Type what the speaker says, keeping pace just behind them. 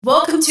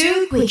Welcome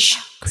to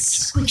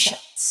Quickshots.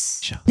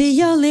 Quickshots.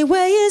 The only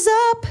way is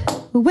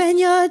up when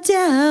you're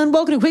down.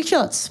 Welcome to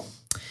Quickshots.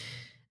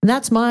 And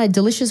that's my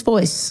delicious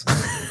voice.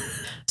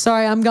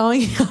 Sorry, I'm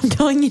going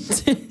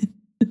into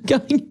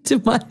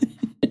my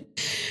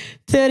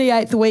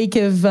 38th week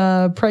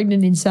of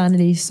pregnant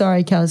insanity.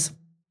 Sorry, cuz.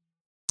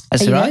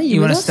 That's all right.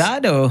 You want to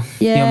start or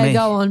yeah,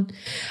 go on.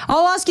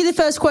 I'll ask you the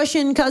first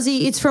question,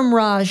 cuzzy. It's from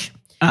Raj.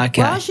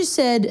 Okay. Raj has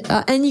said,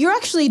 and you're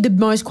actually the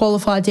most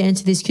qualified to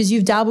answer this because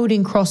you've dabbled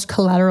in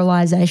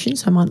cross-collateralisation,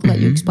 so I might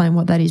let you explain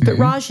what that is. But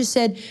Raj has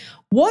said,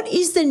 what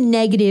is the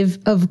negative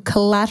of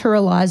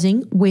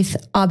collateralising with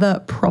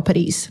other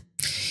properties?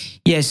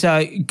 Yeah,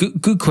 so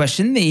good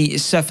question.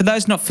 So for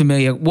those not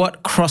familiar,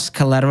 what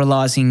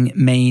cross-collateralising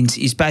means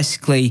is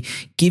basically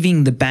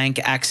giving the bank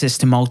access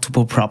to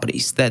multiple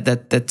properties.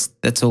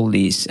 That's all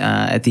it is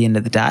at the end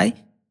of the day.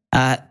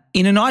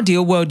 In an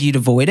ideal world, you'd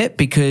avoid it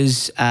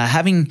because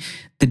having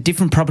the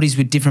different properties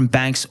with different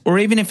banks, or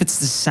even if it's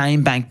the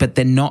same bank but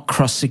they're not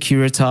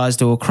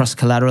cross-securitized or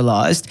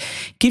cross-collateralized,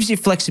 gives you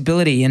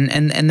flexibility. And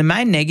the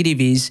main negative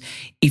is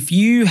if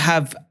you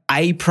have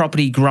a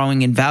property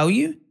growing in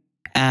value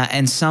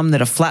and some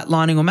that are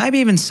flatlining, or maybe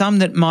even some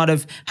that might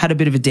have had a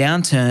bit of a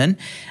downturn,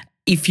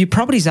 if your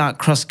properties aren't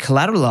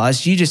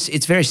cross-collateralized,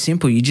 it's very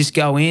simple. You just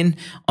go in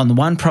on the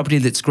one property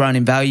that's grown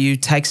in value,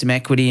 take some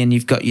equity, and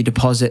you've got your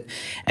deposit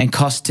and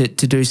cost to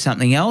do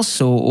something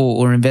else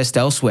or invest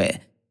elsewhere.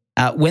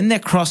 When they're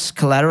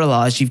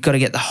cross-collateralized, you've got to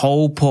get the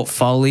whole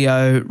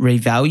portfolio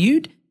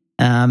revalued.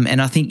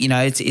 And I think,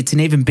 it's an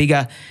even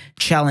bigger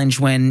challenge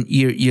when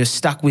you're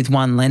stuck with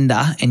one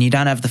lender and you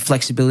don't have the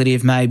flexibility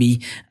of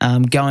maybe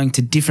going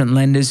to different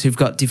lenders who've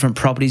got different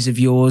properties of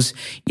yours,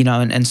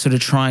 and sort of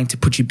trying to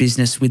put your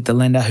business with the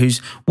lender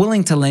who's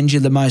willing to lend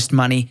you the most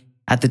money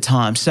at the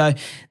time. So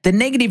the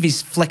negative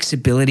is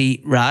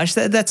flexibility, Raj.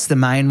 That's the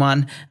main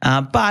one.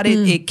 But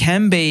it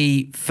can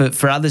be,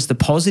 for others, the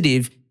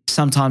positive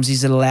sometimes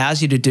is it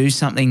allows you to do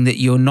something that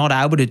you're not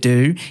able to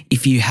do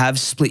if you have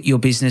split your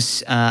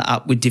business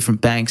up with different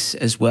banks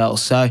as well.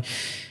 So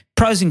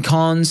pros and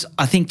cons,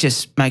 I think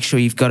just make sure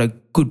you've got a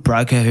good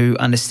broker who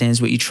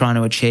understands what you're trying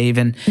to achieve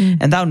and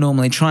they'll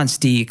normally try and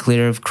steer you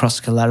clear of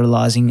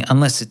cross-collateralizing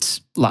unless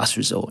it's last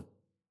resort.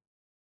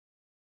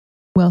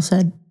 Well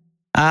said.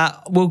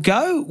 We'll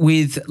go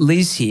with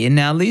Liz here.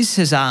 Now, Liz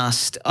has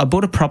asked, I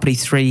bought a property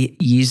 3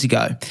 years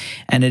ago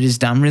and it has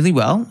done really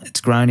well. It's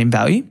grown in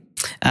value.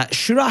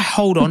 Should I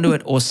hold on to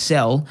it or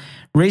sell?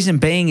 Reason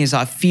being is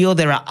I feel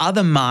there are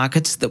other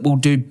markets that will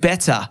do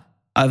better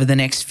over the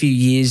next few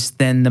years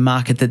than the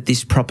market that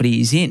this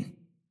property is in.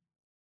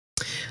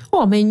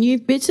 Well, I mean,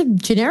 you've been some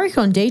generic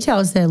on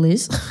details there,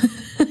 Liz.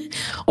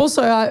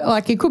 Also,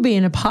 it could be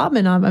an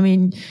apartment. I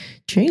mean,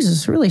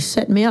 Jesus, really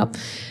setting me up.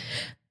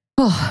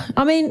 Oh,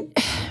 I mean,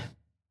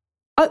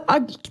 I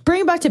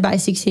bring it back to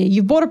basics here.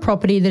 You've bought a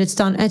property that it's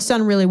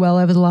done really well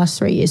over the last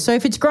 3 years. So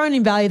if it's grown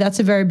in value, that's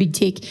a very big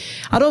tick.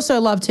 I'd also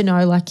love to know,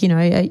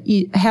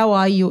 how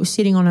are you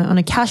sitting on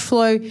a cash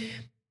flow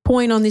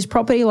point on this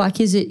property? Like,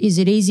 is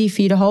it easy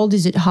for you to hold?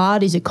 Is it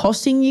hard? Is it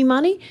costing you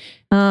money?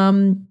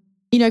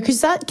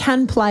 Because that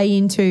can play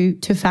into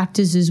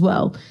factors as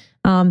well.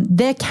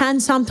 There can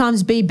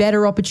sometimes be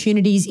better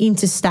opportunities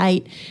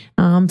interstate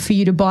for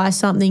you to buy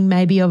something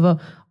maybe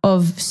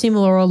of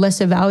similar or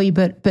lesser value,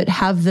 but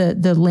have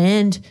the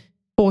land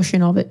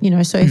portion of it.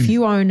 So if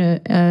you own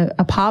a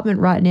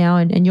apartment right now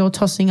and you're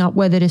tossing up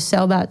whether to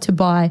sell that to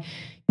buy,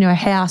 a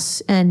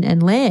house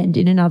and land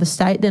in another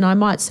state, then I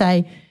might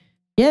say,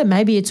 yeah,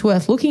 maybe it's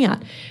worth looking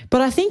at. But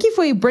I think if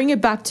we bring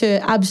it back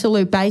to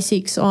absolute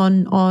basics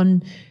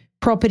on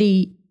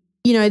property,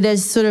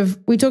 there's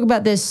we talk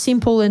about there's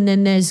simple and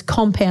then there's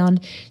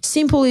compound.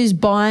 Simple is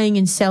buying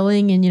and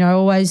selling and,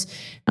 always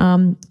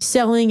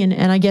selling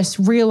and I guess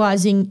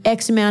realizing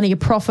X amount of your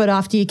profit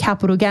after your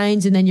capital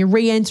gains and then you're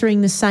re-entering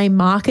the same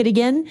market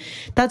again.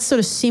 That's sort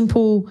of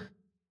simple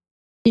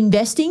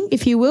investing,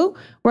 if you will.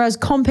 Whereas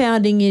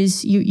compounding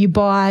is you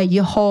buy,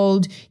 you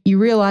hold, you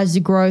realize the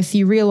growth,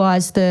 you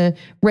realize the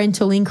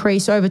rental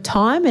increase over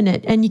time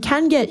and you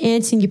can get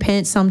ants in your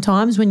pants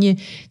sometimes when you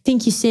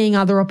think you're seeing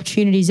other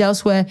opportunities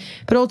elsewhere.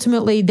 But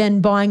ultimately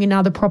then buying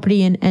another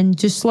property and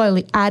just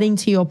slowly adding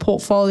to your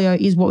portfolio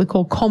is what we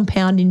call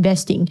compound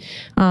investing,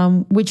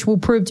 which will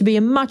prove to be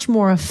a much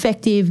more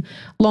effective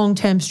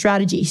long-term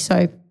strategy.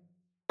 So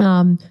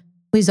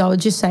Liz, I would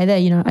just say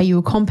there, are you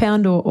a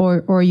compound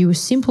or are you a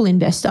simple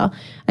investor?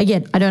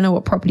 Again, I don't know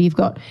what property you've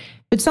got.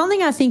 But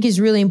something I think is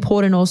really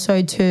important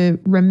also to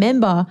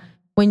remember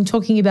when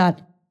talking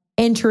about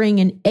entering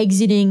and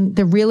exiting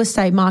the real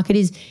estate market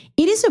is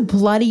it is a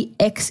bloody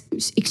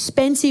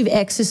expensive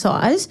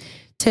exercise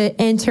to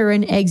enter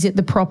and exit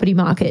the property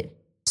market.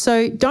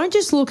 So don't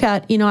just look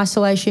at in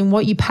isolation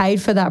what you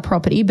paid for that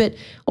property, but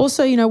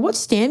also, what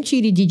stamp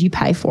duty did you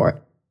pay for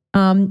it?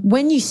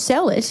 When you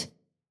sell it,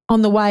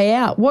 on the way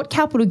out, what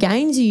capital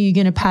gains are you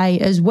going to pay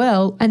as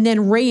well, and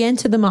then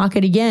re-enter the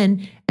market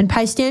again and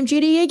pay stamp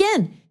duty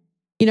again?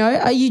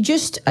 Are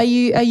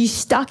you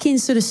stuck in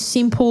sort of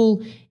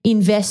simple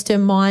investor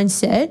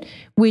mindset,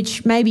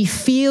 which maybe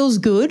feels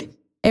good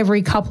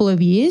every couple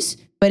of years,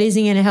 but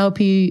isn't going to help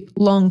you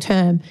long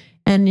term.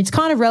 And it's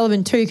kind of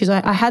relevant too, because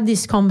I had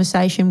this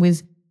conversation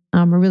with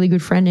a really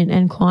good friend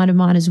and client of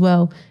mine as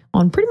well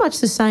on pretty much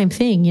the same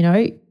thing. You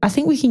know, I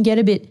think we can get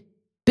a bit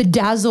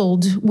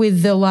bedazzled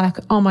with the like,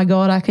 oh my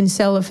God, I can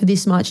sell it for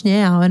this much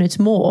now and it's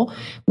more,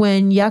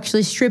 when you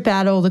actually strip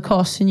out all the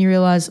costs and you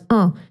realize,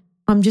 oh,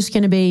 I'm just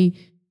going to be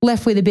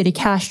left with a bit of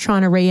cash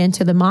trying to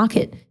re-enter the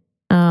market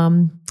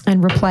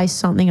and replace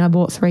something I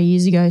bought 3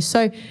 years ago.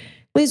 So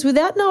Liz,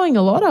 without knowing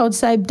a lot, I would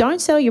say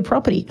don't sell your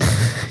property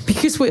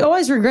because we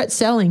always regret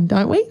selling,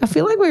 don't we? I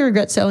feel like we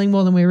regret selling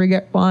more than we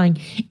regret buying.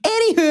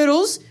 Any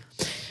hurdles?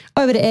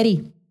 Over to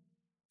Eddie.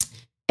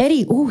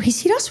 Eddie,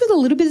 he's hit us with a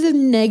little bit of a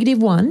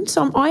negative one.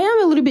 So I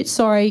am a little bit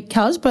sorry,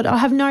 Cuz, but I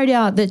have no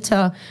doubt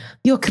that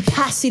your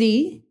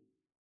capacity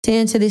to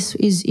answer this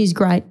is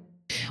great.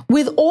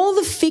 With all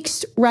the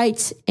fixed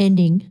rates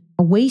ending,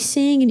 are we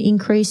seeing an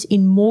increase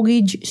in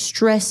mortgage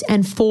stress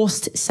and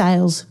forced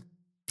sales?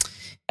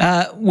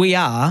 We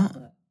are,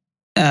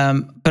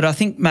 but I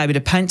think maybe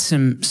to paint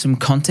some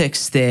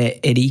context there,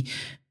 Eddie,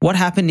 what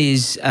happened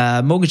is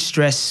mortgage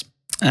stress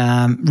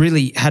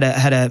really had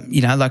a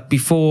like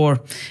before.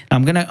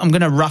 I'm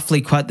gonna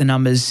roughly quote the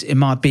numbers. It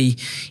might be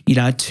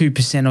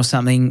 2% or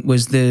something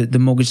was the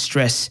mortgage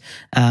stress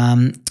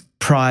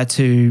prior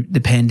to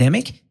the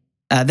pandemic.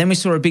 Then we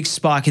saw a big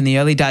spike in the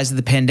early days of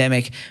the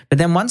pandemic. But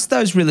then once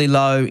those really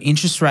low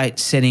interest rate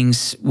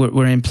settings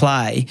were in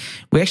play,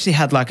 we actually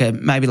had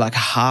maybe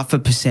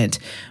 0.5%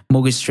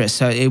 mortgage stress.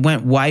 So it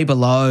went way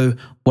below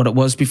what it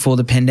was before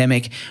the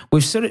pandemic.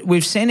 We've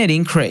seen it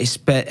increase,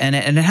 and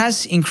it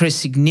has increased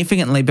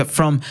significantly, but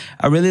from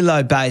a really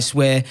low base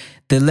where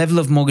the level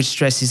of mortgage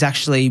stress is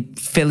actually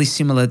fairly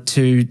similar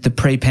to the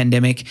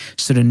pre-pandemic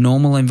sort of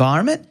normal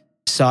environment.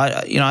 So,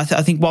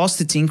 I think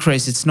whilst it's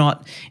increased, it's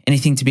not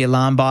anything to be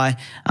alarmed by.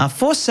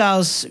 Forced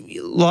sales,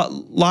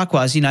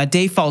 likewise,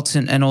 defaults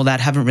and all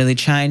that haven't really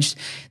changed.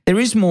 There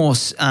is more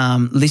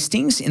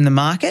listings in the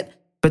market,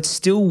 but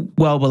still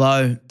well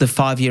below the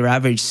 5-year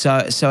average.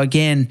 So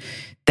again,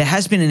 there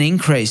has been an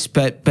increase,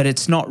 but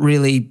it's not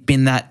really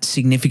been that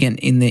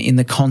significant in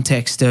the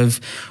context of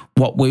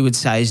what we would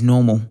say is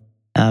normal.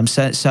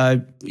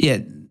 So yeah.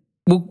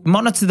 We'll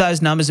monitor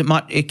those numbers.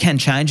 It can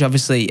change,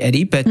 obviously,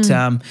 Eddie, but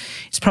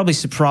it's probably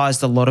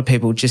surprised a lot of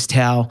people just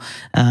how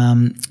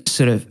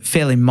sort of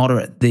fairly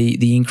moderate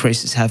the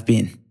increases have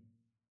been.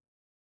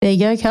 There you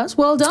go, Cuz.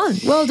 Well done.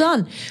 Well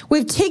done.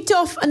 We've ticked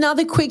off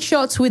another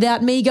Quickshots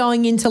without me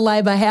going into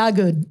labour. How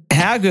good?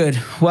 How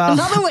good? Well,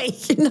 another week.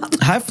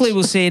 Hopefully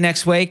we'll see you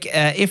next week.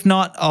 If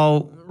not,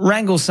 I'll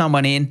wrangle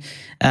someone in.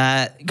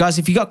 Guys,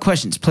 if you've got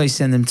questions, please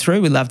send them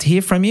through. We'd love to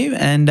hear from you,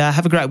 and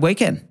have a great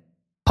weekend.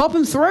 Pop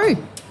them through.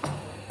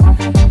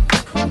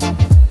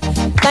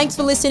 Thanks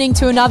for listening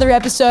to another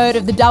episode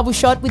of The Double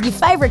Shot with your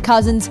favourite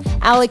cousins,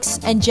 Alex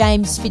and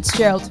James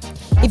Fitzgerald.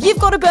 If you've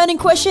got a burning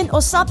question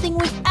or something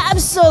we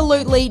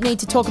absolutely need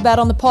to talk about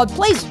on the pod,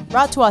 please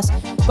write to us.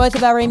 Both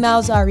of our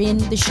emails are in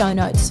the show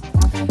notes.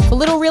 For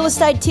little real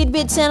estate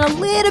tidbits and a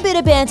little bit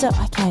of banter,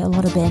 a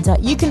lot of banter,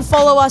 you can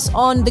follow us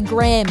on the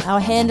gram. Our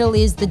handle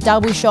is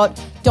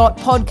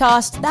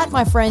thedoubleshot.podcast. That,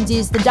 my friends,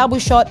 is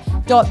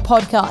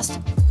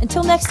thedoubleshot.podcast.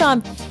 Until next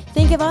time,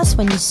 think of us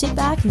when you sit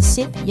back and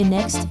sip your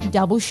next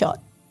double shot.